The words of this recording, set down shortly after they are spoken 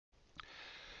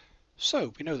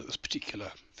So we know that this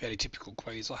particular fairly typical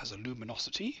quasar has a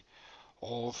luminosity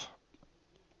of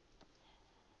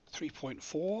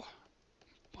 3.4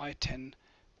 by 10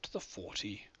 to the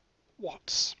 40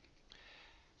 watts.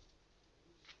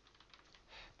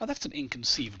 Now that's an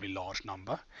inconceivably large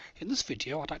number. In this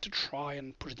video I'd like to try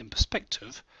and put it in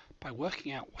perspective by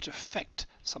working out what effect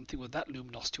something with that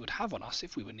luminosity would have on us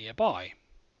if we were nearby.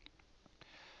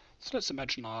 So let's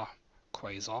imagine our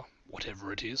quasar,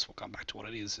 whatever it is, we'll come back to what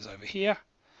it is over here,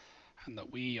 and that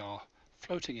we are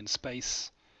floating in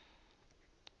space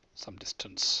some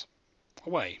distance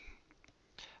away.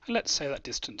 And let's say that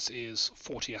distance is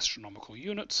 40 astronomical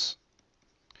units,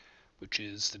 which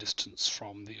is the distance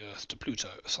from the Earth to Pluto,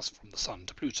 from the Sun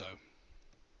to Pluto.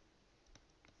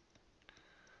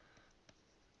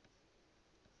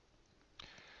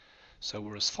 So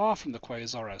we're as far from the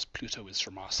quasar as Pluto is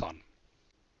from our Sun.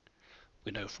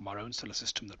 We know from our own solar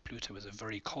system that Pluto is a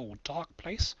very cold, dark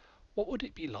place. What would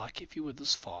it be like if you were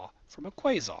this far from a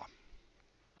quasar?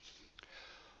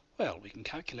 Well, we can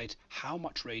calculate how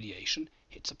much radiation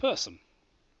hits a person.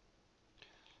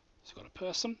 So we've got a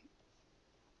person,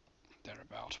 they're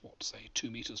about, say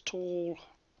 2 meters tall,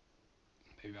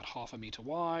 maybe about half a meter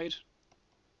wide.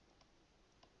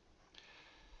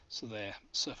 So their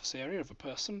surface area of a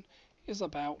person is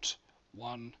about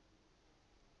 1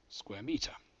 square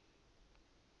meter.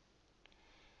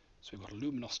 So we've got a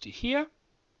luminosity here,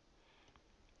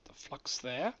 the flux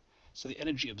there. So the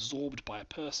energy absorbed by a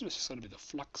person is just going to be the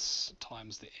flux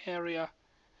times the area,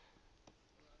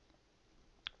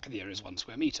 and the area is 1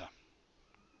 square meter.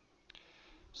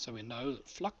 So we know that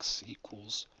flux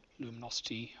equals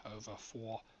luminosity over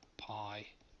 4 pi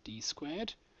d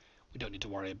squared. We don't need to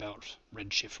worry about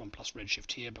redshift 1 plus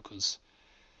redshift here because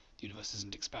the universe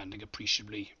isn't expanding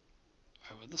appreciably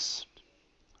over this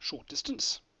short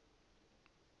distance,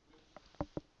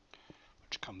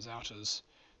 which comes out as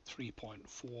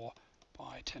 3.4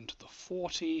 by 10 to the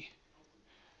 40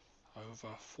 over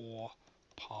 4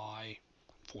 pi,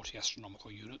 40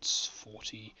 astronomical units,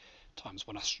 40 times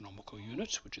 1 astronomical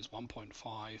unit, which is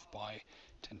 1.5 by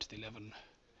 10 to the 11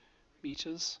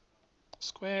 meters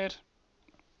squared,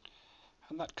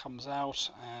 and that comes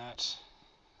out at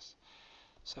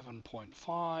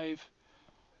 7.5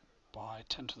 by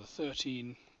 10 to the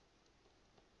 13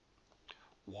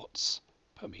 watts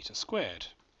per meter squared.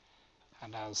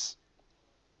 And as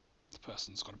the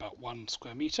person's got about 1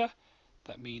 square meter,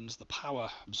 that means the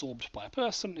power absorbed by a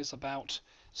person is about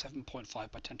 7.5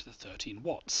 by 10 to the 13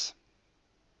 watts.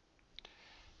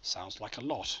 Sounds like a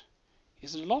lot.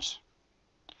 Is it a lot?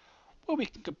 Well, we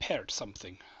can compare it to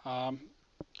something.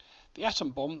 The atom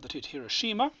bomb that hit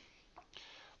Hiroshima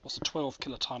was a 12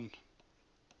 kiloton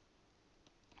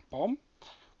bomb,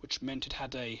 which meant it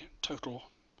had a total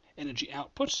energy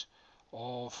output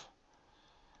of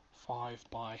 5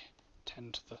 by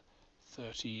 10 to the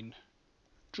 13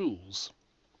 joules.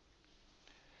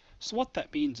 So what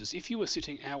that means is if you were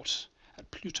sitting out at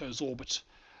Pluto's orbit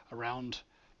around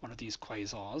one of these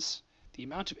quasars, the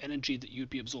amount of energy that you'd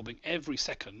be absorbing every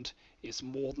second is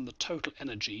more than the total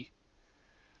energy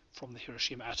from the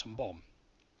Hiroshima atom bomb.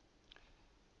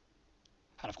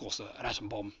 And of course, an atom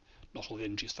bomb, not all the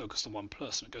energy is focused on one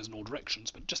person, it goes in all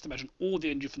directions, but just imagine all the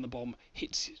energy from the bomb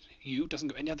hits you, doesn't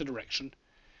go any other direction.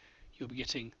 You'll be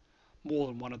getting more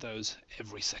than one of those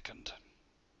every second.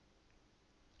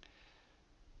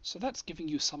 So that's giving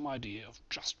you some idea of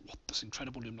just what this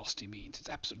incredible luminosity means. It's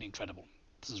absolutely incredible.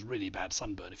 This is really bad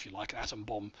sunburn, if you like, an atom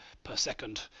bomb per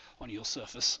second on your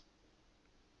surface.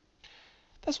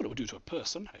 That's what it would do to a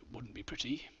person. It wouldn't be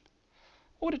pretty.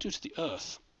 What would it do to the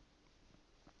Earth?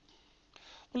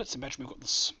 Well, let's imagine we've got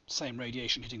this same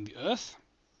radiation hitting the Earth.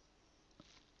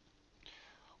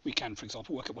 We can, for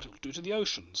example, work out what it will do to the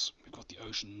oceans. We've got the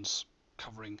oceans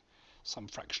covering some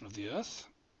fraction of the Earth.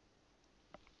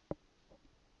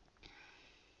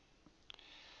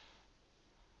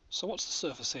 So what's the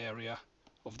surface area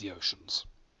of the oceans?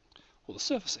 Well, the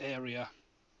surface area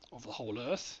of the whole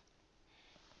Earth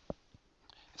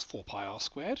is 4 pi r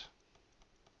squared.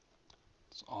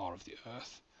 It's r of the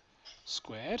Earth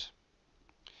squared.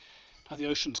 Now the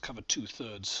oceans cover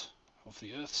 2/3 of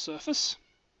the Earth's surface,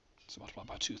 so multiply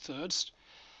by 2/3,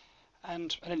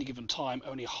 and at any given time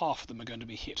only half of them are going to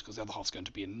be hit because the other half is going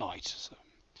to be in night.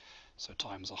 So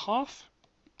times a half.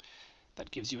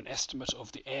 That gives you an estimate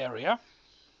of the area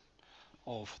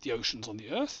of the oceans on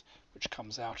the Earth, which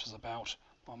comes out as about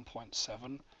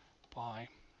 1.7 by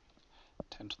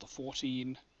 10 to the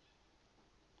 14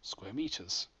 square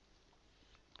meters.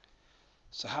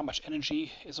 So how much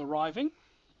energy is arriving?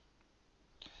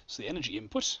 So the energy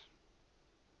input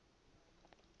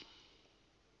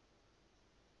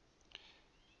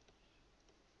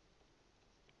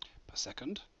per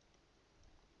second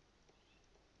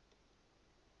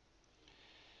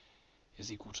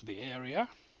is equal to the area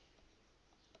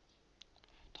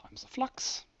times the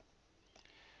flux.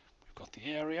 We've got the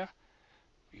area,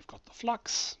 we've got the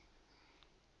flux,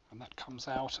 and that comes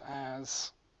out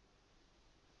as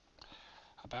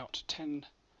about 10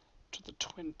 to the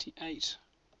 28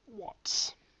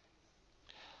 watts.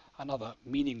 Another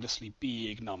meaninglessly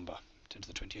big number. 10 to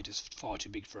the 28 is far too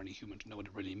big for any human to know what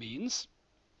it really means.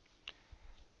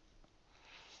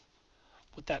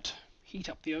 Would that heat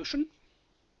up the ocean?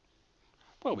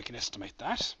 Well, we can estimate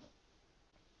that.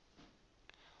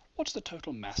 What's the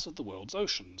total mass of the world's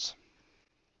oceans?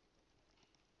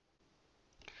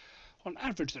 On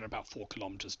average, they're about 4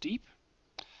 kilometers deep.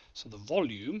 So the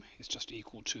volume is just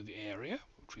equal to the area,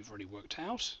 which we've already worked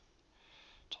out,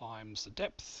 times the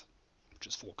depth, which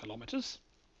is 4 kilometers.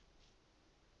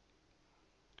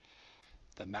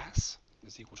 The mass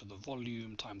is equal to the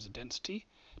volume times the density.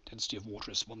 Density of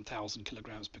water is 1,000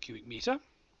 kilograms per cubic meter.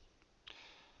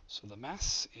 So the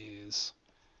mass is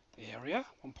the area,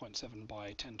 1.7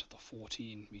 by 10 to the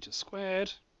 14 meters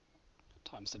squared,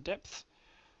 times the depth,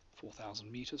 4,000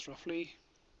 meters roughly.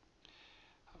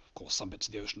 Of course, some bits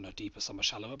of the ocean are deeper, some are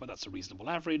shallower, but that's a reasonable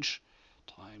average,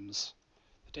 times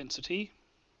the density,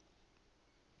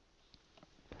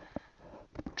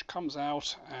 which comes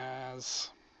out as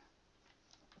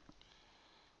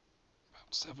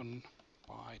about 7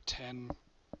 by 10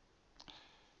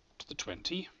 to the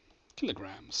 20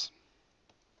 kilograms.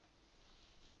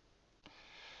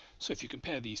 So if you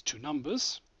compare these two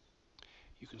numbers,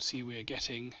 you can see we're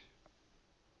getting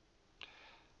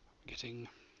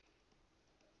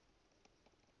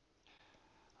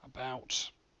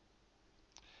about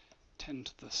 10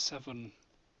 to the 7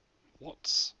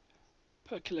 watts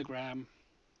per kilogram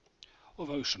of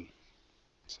ocean.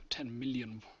 So 10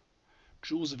 million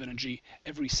joules of energy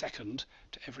every second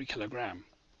to every kilogram.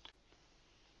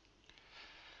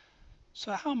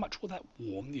 So how much will that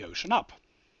warm the ocean up?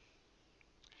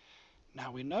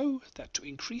 Now we know that to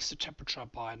increase the temperature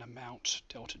by an amount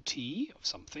delta T of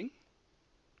something,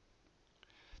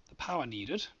 the power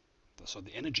needed, so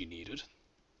the energy needed,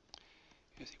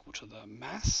 is equal to the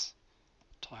mass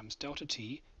times delta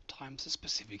T times the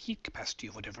specific heat capacity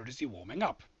of whatever it is you're warming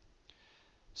up.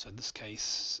 So in this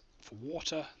case, for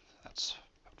water, that's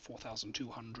about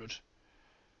 4,200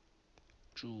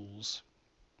 joules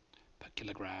per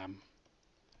kilogram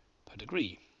per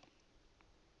degree.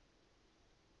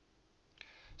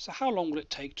 So how long will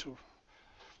it take to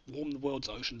warm the world's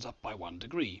oceans up by 1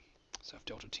 degree? So if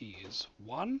delta T is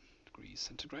 1 degree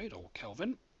centigrade or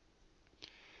Kelvin,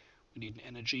 we need an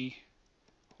energy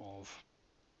of,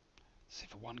 say,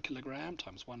 for 1 kilogram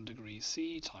times 1 degree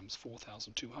C times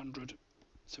 4,200.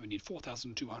 So we need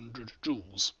 4,200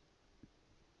 joules.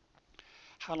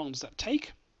 How long does that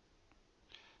take?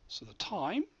 So the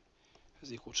time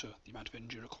is equal to the amount of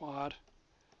energy required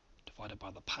divided by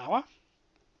the power.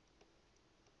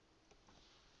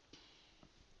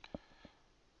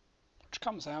 Which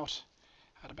comes out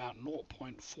at about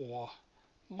 0.4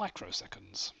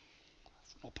 microseconds.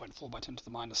 0.4 by 10 to the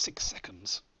minus 6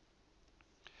 seconds.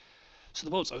 So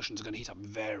the world's oceans are going to heat up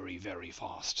very, very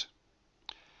fast.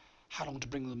 How long to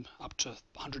bring them up to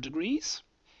 100 degrees?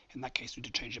 In that case, we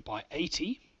need to change it by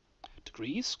 80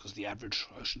 degrees, because the average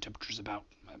ocean temperature is about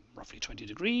roughly 20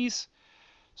 degrees.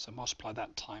 So multiply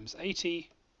that times 80,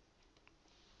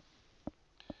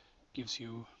 gives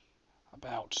you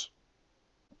about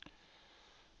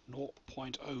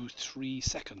 0.03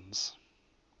 seconds.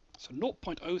 So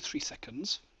 0.03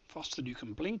 seconds, faster than you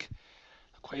can blink,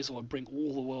 a quasar will bring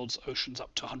all the world's oceans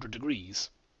up to 100 degrees.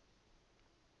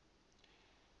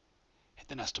 It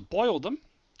then has to boil them.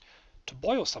 To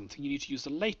boil something, you need to use the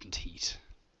latent heat.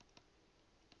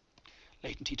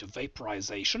 Latent heat of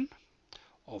vaporization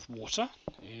of water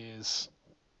is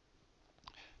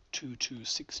 2 to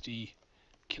 60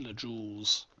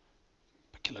 kilojoules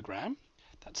per kilogram.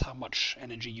 That's how much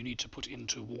energy you need to put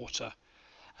into water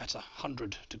at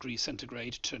 100 degrees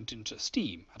centigrade turned into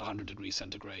steam at 100 degrees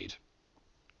centigrade.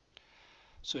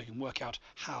 So you can work out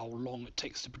how long it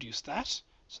takes to produce that.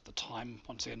 So the time,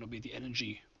 once again, will be the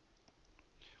energy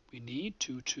we need,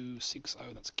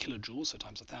 2260, that's kilojoules, so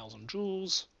times 1,000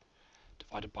 joules,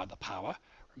 divided by the power.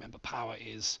 Remember, power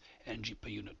is energy per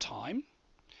unit time.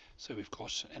 So we've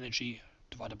got energy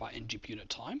divided by energy per unit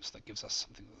time, so that gives us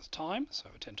something with time, so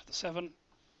 10 to the 7,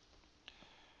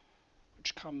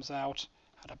 which comes out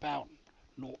at about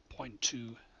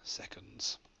 0.2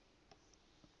 seconds.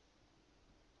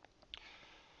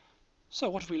 So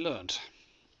what have we learned?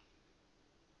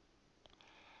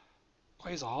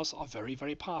 Quasars are very,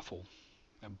 very powerful.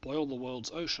 They boil the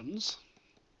world's oceans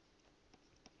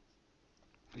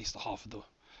at least the half of the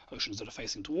oceans that are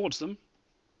facing towards them,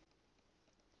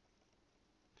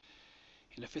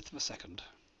 in a fifth of a second.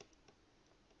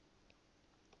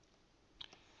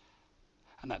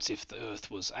 And that's if the Earth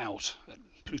was out at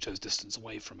Pluto's distance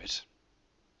away from it.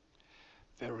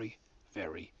 Very,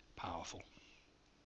 very powerful.